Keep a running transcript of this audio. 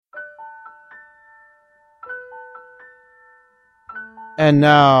And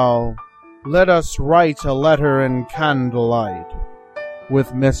now, let us write a letter in Candlelight with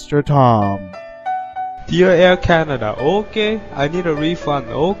Mr. Tom. Dear Air Canada, okay, I need a refund,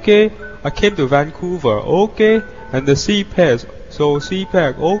 okay, I came to Vancouver, okay, and the CPAC, so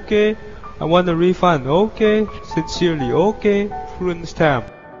CPAC, okay, I want a refund, okay, sincerely, okay, prudent stamp.